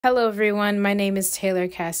Hello everyone, my name is Taylor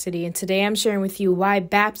Cassidy, and today I'm sharing with you why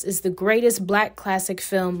B.A.P.S is the greatest black classic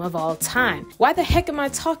film of all time. Why the heck am I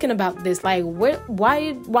talking about this? Like, why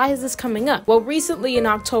is this coming up? Well, recently in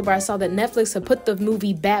October, I saw that Netflix had put the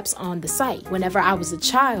movie B.A.P.S on the site. Whenever I was a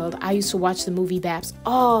child, I used to watch the movie B.A.P.S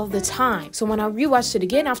all the time. So when I rewatched it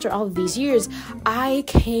again after all of these years, I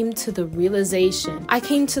came to the realization, I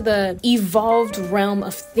came to the evolved realm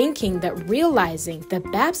of thinking that realizing that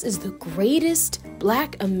B.A.P.S is the greatest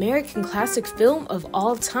black American classic film of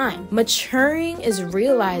all time. Maturing is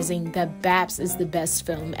realizing that B.A.P.S is the best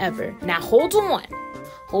film ever. Now hold on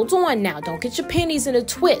now, don't get your panties in a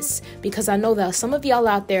twist, because I know that some of y'all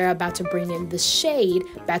out there are about to bring in the shade,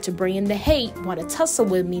 about to bring in the hate, want to tussle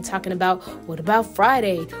with me talking about, what about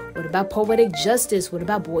Friday? What about Poetic Justice? What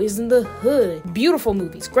about Boys in the Hood? Beautiful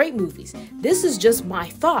movies, great movies. This is just my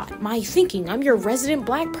thought, my thinking. I'm your resident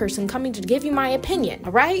black person coming to give you my opinion,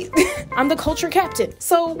 all right? I'm the culture captain.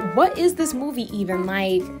 So what is this movie even?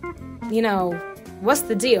 Like, you know, what's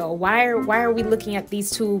the deal? Why are we looking at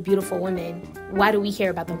these two beautiful women? Why do we care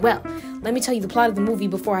about them? Well, let me tell you the plot of the movie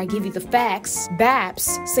before I give you the facts.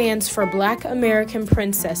 B.A.P.S stands for Black American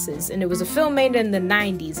Princesses, and it was a film made in the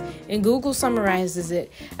 90s, and Google summarizes it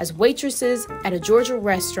as waitresses at a Georgia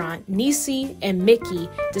restaurant. Niecy and Mickey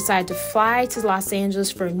decide to fly to Los Angeles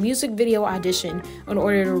for a music video audition in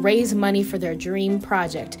order to raise money for their dream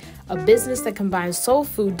project, a business that combines soul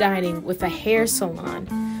food dining with a hair salon.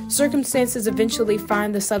 Circumstances eventually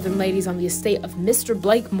find the Southern ladies on the estate of Mr.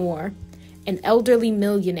 Blakemore, an elderly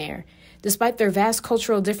millionaire. Despite their vast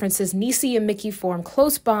cultural differences, Niecy and Mickey form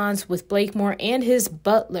close bonds with Blakemore and his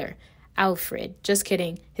butler, Alfred. Just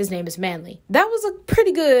kidding, his name is Manley. That was a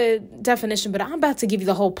pretty good definition, but I'm about to give you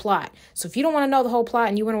the whole plot. So if you don't want to know the whole plot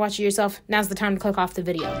and you want to watch it yourself, now's the time to click off the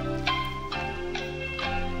video.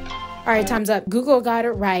 All right, time's up. Google got it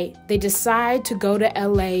right. They decide to go to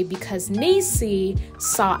LA because Niecy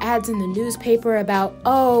saw ads in the newspaper about,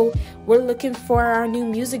 oh, we're looking for our new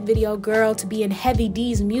music video girl to be in Heavy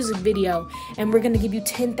D's music video, and we're going to give you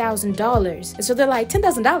 $10,000. And so they're like,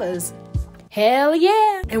 $10,000? Hell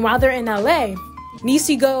yeah. And while they're in LA,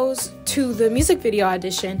 Niecy goes to the music video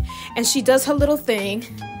audition, and she does her little thing,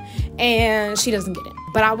 and she doesn't get it.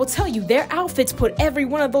 But I will tell you, their outfits put every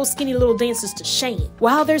one of those skinny little dancers to shame.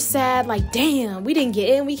 While they're sad, like, damn, we didn't get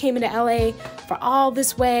in. We came into LA for all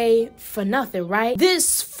this way for nothing, right?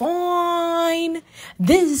 This fine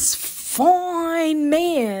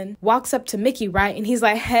man walks up to Mickey, right? And he's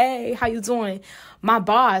like, hey, how you doing? My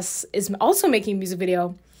boss is also making a music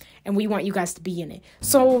video, and we want you guys to be in it.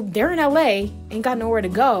 So they're in LA, ain't got nowhere to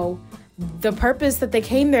go. The purpose that they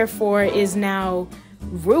came there for is now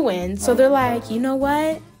ruined. So they're like, you know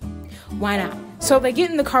what? Why not? So they get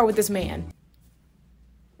in the car with this man.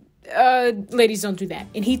 Ladies, don't do that.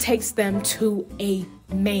 And he takes them to a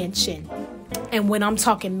mansion. And when I'm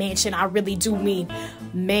talking mansion, I really do mean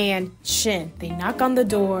mansion. They knock on the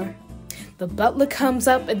door. The butler comes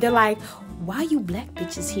up and they're like, why you black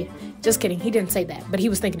bitches here? Just kidding, he didn't say that, but he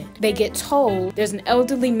was thinking it. They get told there's an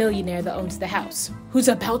elderly millionaire that owns the house who's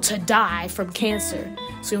about to die from cancer,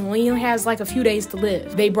 so he only has like a few days to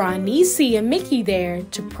live. They brought Niecy and Mickey there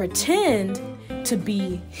to pretend to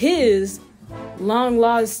be his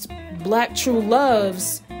long-lost black true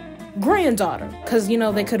love's granddaughter, because, you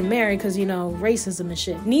know, they couldn't marry because, you know, racism and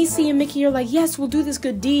shit. Niecy and Mickey are like, yes, we'll do this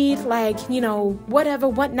good deed, like, you know, whatever,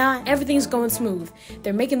 whatnot. Everything's going smooth.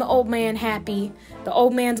 They're making the old man happy. The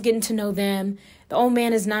old man's getting to know them. The old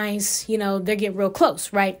man is nice. You know, they're getting real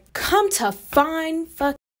close, right? Come to find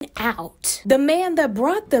fucking out, the man that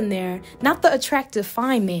brought them there, not the attractive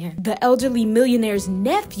fine man, the elderly millionaire's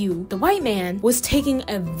nephew, the white man, was taking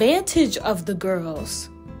advantage of the girls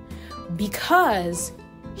because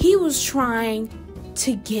he was trying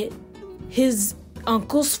to get his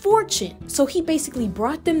uncle's fortune. So he basically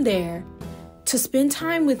brought them there to spend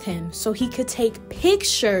time with him so he could take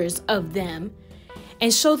pictures of them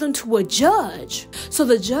and show them to a judge. So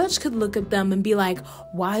the judge could look at them and be like,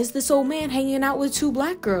 why is this old man hanging out with two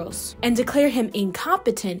black girls? And declare him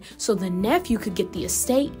incompetent so the nephew could get the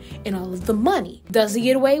estate and all of the money. Does he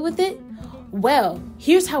get away with it? Well,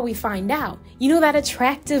 here's how we find out. You know that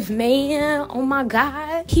attractive man? Oh my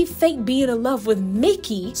God. He faked being in love with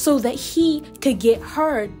Mickey so that he could get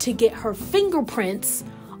her to get her fingerprints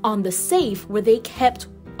on the safe where they kept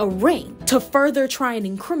a ring to further try and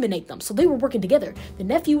incriminate them. So they were working together. The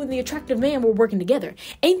nephew and the attractive man were working together.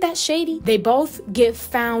 Ain't that shady? They both get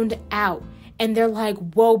found out. And they're like,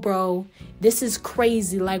 whoa, bro, this is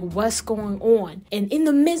crazy. Like, what's going on? And in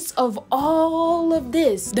the midst of all of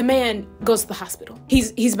this, the man goes to the hospital.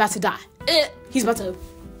 He's about to die. He's about to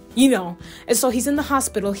you know. And so he's in the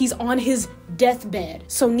hospital. He's on his deathbed.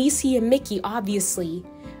 So Niecy and Mickey, obviously,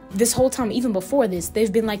 this whole time, even before this,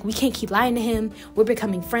 they've been like, we can't keep lying to him. We're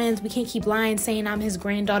becoming friends. We can't keep lying, saying I'm his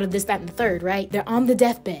granddaughter, this, that, and the third, right? They're on the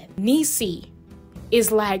deathbed. Niecy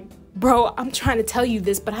is like, bro, I'm trying to tell you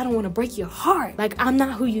this, but I don't want to break your heart. Like, I'm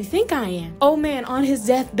not who you think I am. Oh man, on his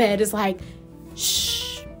deathbed is like,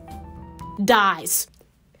 shh, dies.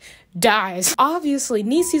 Obviously,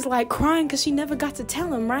 Niecy's like crying because she never got to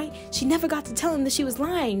tell him, right? She never got to tell him that she was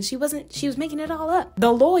lying. She was making it all up.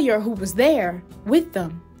 The lawyer who was there with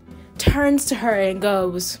them turns to her and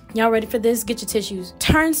goes, y'all ready for this? Get your tissues.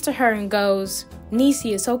 Turns to her and goes,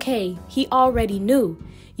 Niecy, it's okay. He already knew.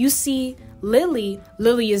 You see, Lily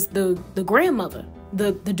is the grandmother,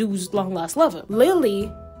 the dude's long lost lover.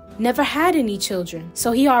 Lily never had any children,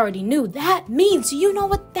 so he already knew. That means, you know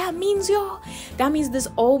what that means, y'all? That means this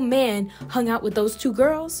old man hung out with these two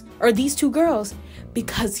girls,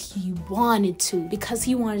 because he wanted to, because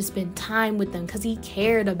he wanted to spend time with them, because he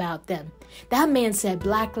cared about them. That man said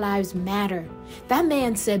Black lives matter. That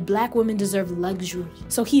man said Black women deserve luxury.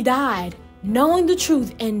 So he died knowing the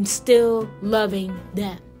truth and still loving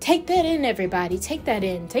them. Take that in, everybody. Take that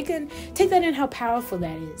in. Take that in how powerful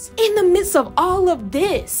that is. In the midst of all of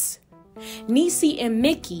this, Niecy and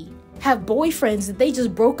Mickey have boyfriends that they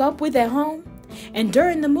just broke up with at home. And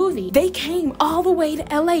during the movie, they came all the way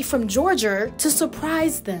to LA from Georgia to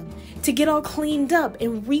surprise them, to get all cleaned up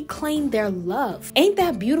and reclaim their love. Ain't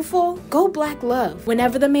that beautiful? Go Black love.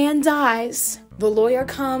 Whenever the man dies, the lawyer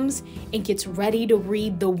comes and gets ready to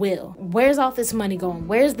read the will. Where's all this money going?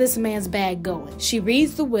 Where's this man's bag going? She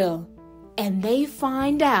reads the will, and they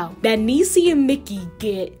find out that Niecy and Mickey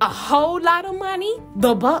get a whole lot of money.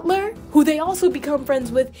 The butler, who they also become friends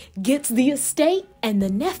with, gets the estate, and the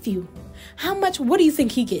nephew. How much? What do you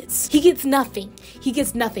think he gets? He gets nothing. He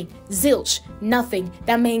gets nothing. Zilch. Nothing.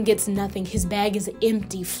 That man gets nothing. His bag is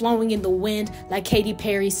empty, flowing in the wind, like Katy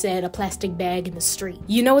Perry said, a plastic bag in the street.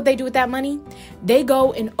 You know what they do with that money? They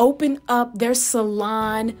go and open up their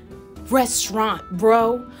salon restaurant,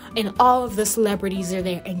 bro. And all of the celebrities are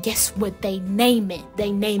there. And guess what? They name it.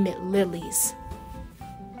 They name it Lily's.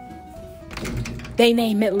 They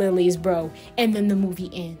name it Lily's, bro. And then the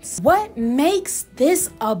movie ends. What makes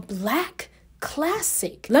this a Black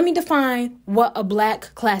classic? Let me define what a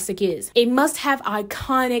Black classic is. It must have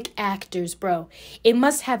iconic actors, bro. It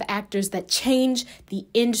must have actors that change the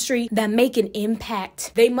industry, that make an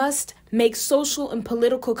impact. They must make social and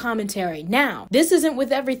political commentary. Now, this isn't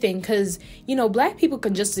with everything, because, you know, Black people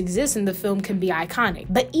can just exist and the film can be iconic.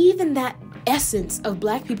 But even that essence of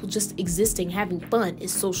Black people just existing, having fun,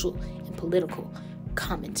 is social and political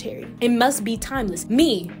commentary. It must be timeless.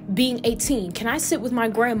 Me, being 18, can I sit with my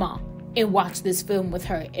grandma and watch this film with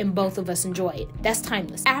her and both of us enjoy it? That's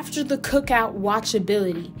timeless. After the cookout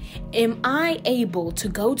watchability, am I able to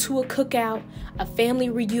go to a cookout, a family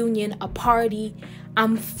reunion, a party?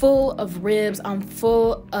 I'm full of ribs, I'm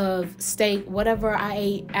full of steak, whatever I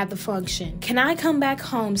ate at the function. Can I come back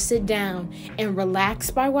home, sit down, and relax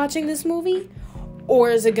by watching this movie? Or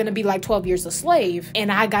is it gonna be like 12 Years a Slave and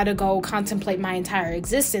I gotta go contemplate my entire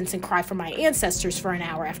existence and cry for my ancestors for an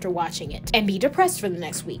hour after watching it and be depressed for the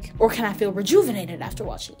next week? Or can I feel rejuvenated after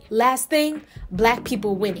watching it? Last thing, Black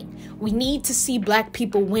people winning. We need to see Black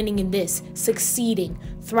people winning in this, succeeding,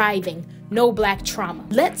 thriving, no Black trauma.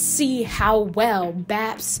 Let's see how well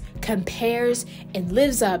B.A.P.S compares and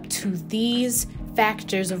lives up to these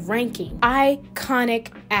factors of ranking. Iconic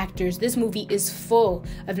actors. This movie is full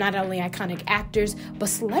of not only iconic actors, but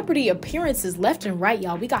celebrity appearances left and right,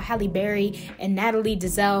 y'all. We got Halle Berry and Natalie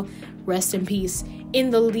Desselle, rest in peace, in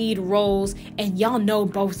the lead roles, and y'all know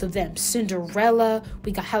both of them. Cinderella,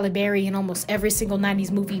 we got Halle Berry in almost every single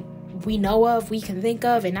 90s movie we know of, we can think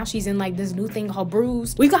of, and now she's in like this new thing called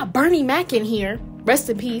Bruised. We got Bernie Mac in here, rest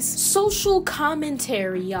in peace. Social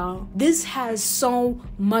commentary, y'all. This has so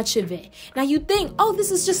much of it. Now you think, oh, this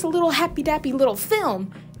is just a little happy dappy little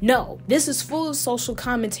film. No, this is full of social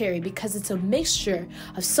commentary because it's a mixture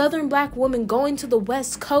of Southern Black women going to the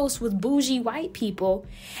West Coast with bougie white people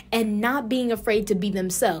and not being afraid to be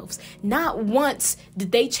themselves. Not once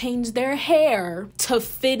did they change their hair to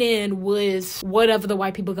fit in with whatever the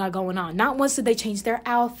white people got going on. Not once did they change their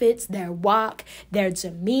outfits, their walk, their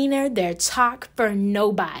demeanor, their talk for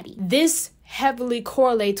nobody. This heavily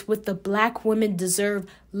correlates with the Black women deserve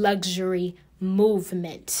luxury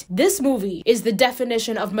movement. This movie is the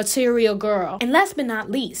definition of material girl. And last but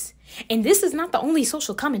not least, And this is not the only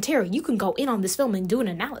social commentary. You can go in on this film and do an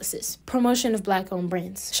analysis. Promotion of Black-owned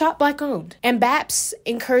brands. Shop Black-owned. And BAPS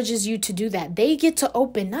encourages you to do that. They get to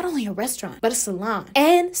open not only a restaurant, but a salon.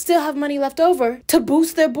 And still have money left over to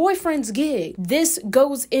boost their boyfriend's gig. This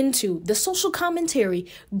goes into, the social commentary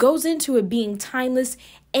goes into it being timeless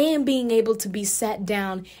and being able to be sat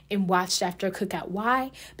down and watched after a cookout.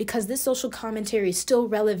 Why? Because this social commentary is still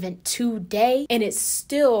relevant today and it's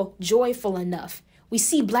still joyful enough. We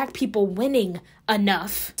see Black people winning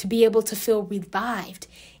enough to be able to feel revived,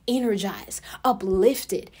 energized,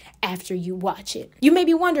 uplifted after you watch it. You may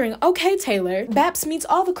be wondering, okay, Taylor, BAPS meets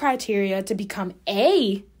all the criteria to become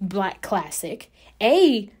a Black classic,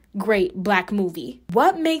 a great Black movie.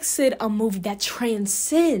 What makes it a movie that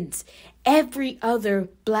transcends every other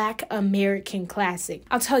Black American classic?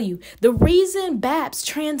 I'll tell you, the reason BAPS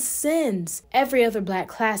transcends every other Black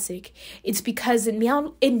classic, it's because it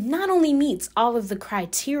not only meets all of the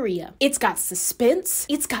criteria, it's got suspense,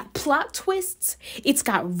 it's got plot twists, it's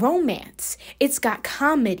got romance, it's got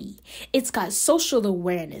comedy, it's got social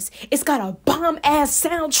awareness, it's got a bomb-ass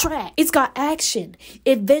soundtrack, it's got action,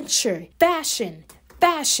 adventure, fashion.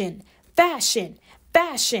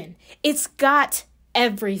 It's got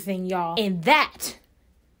everything, y'all. And that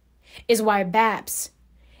is why BAPS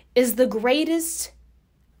is the greatest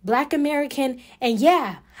Black American, and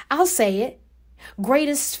yeah, I'll say it,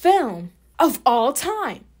 greatest film of all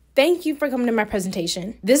time. Thank you for coming to my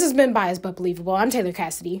presentation. This has been Biased But Believable. I'm Taylor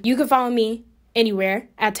Cassidy. You can follow me anywhere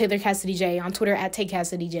at Taylor Cassidy J, on Twitter at Take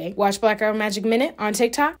Cassidy J. Watch Black Girl Magic Minute on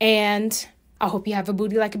TikTok, and I hope you have a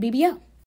booty like a BBO.